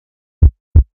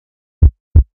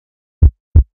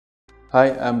Hi,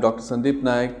 I am Dr. Sandeep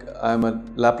Nayak. I am a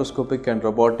laparoscopic and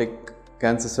robotic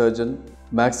cancer surgeon,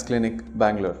 Max Clinic,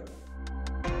 Bangalore.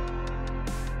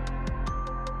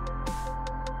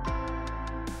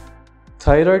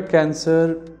 Thyroid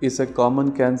cancer is a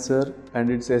common cancer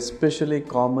and it's especially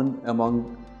common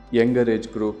among younger age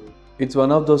group. It's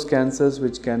one of those cancers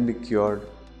which can be cured.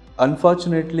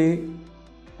 Unfortunately,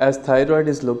 as thyroid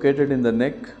is located in the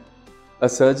neck, a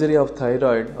surgery of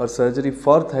thyroid or surgery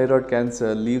for thyroid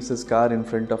cancer leaves a scar in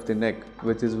front of the neck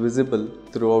which is visible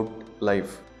throughout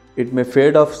life. It may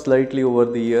fade off slightly over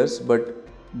the years, but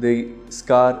the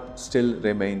scar still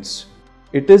remains.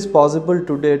 It is possible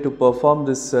today to perform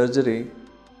this surgery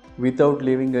without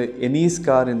leaving any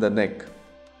scar in the neck,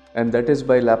 and that is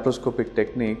by laparoscopic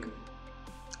technique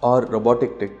or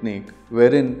robotic technique,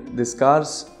 wherein the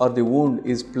scars or the wound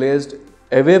is placed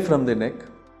away from the neck,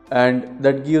 and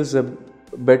that gives a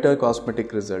better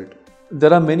cosmetic result.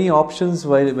 There are many options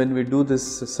when we do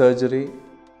this surgery.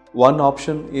 One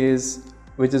option is,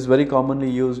 which is very commonly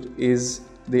used, is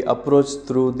the approach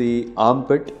through the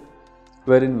armpit,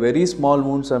 wherein very small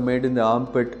wounds are made in the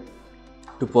armpit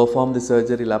to perform the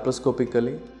surgery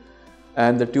laparoscopically,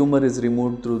 and the tumor is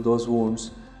removed through those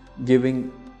wounds,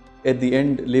 giving at the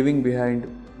end, leaving behind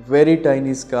very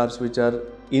tiny scars which are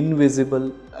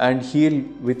invisible and heal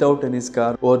without any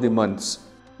scar over the months.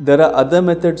 There are other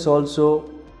methods also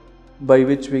by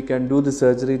which we can do the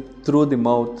surgery through the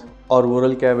mouth or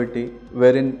oral cavity,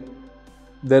 wherein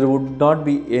there would not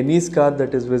be any scar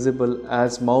that is visible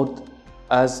as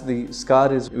the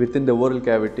scar is within the oral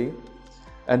cavity,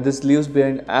 and this leaves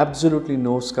behind absolutely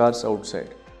no scars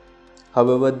outside.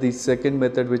 However, the second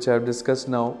method which I have discussed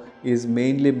now is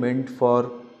mainly meant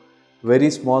for very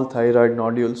small thyroid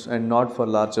nodules and not for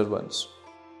larger ones.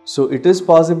 So it is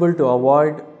possible to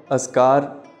avoid a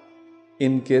scar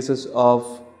in cases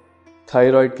of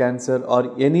thyroid cancer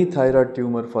or any thyroid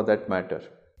tumor for that matter.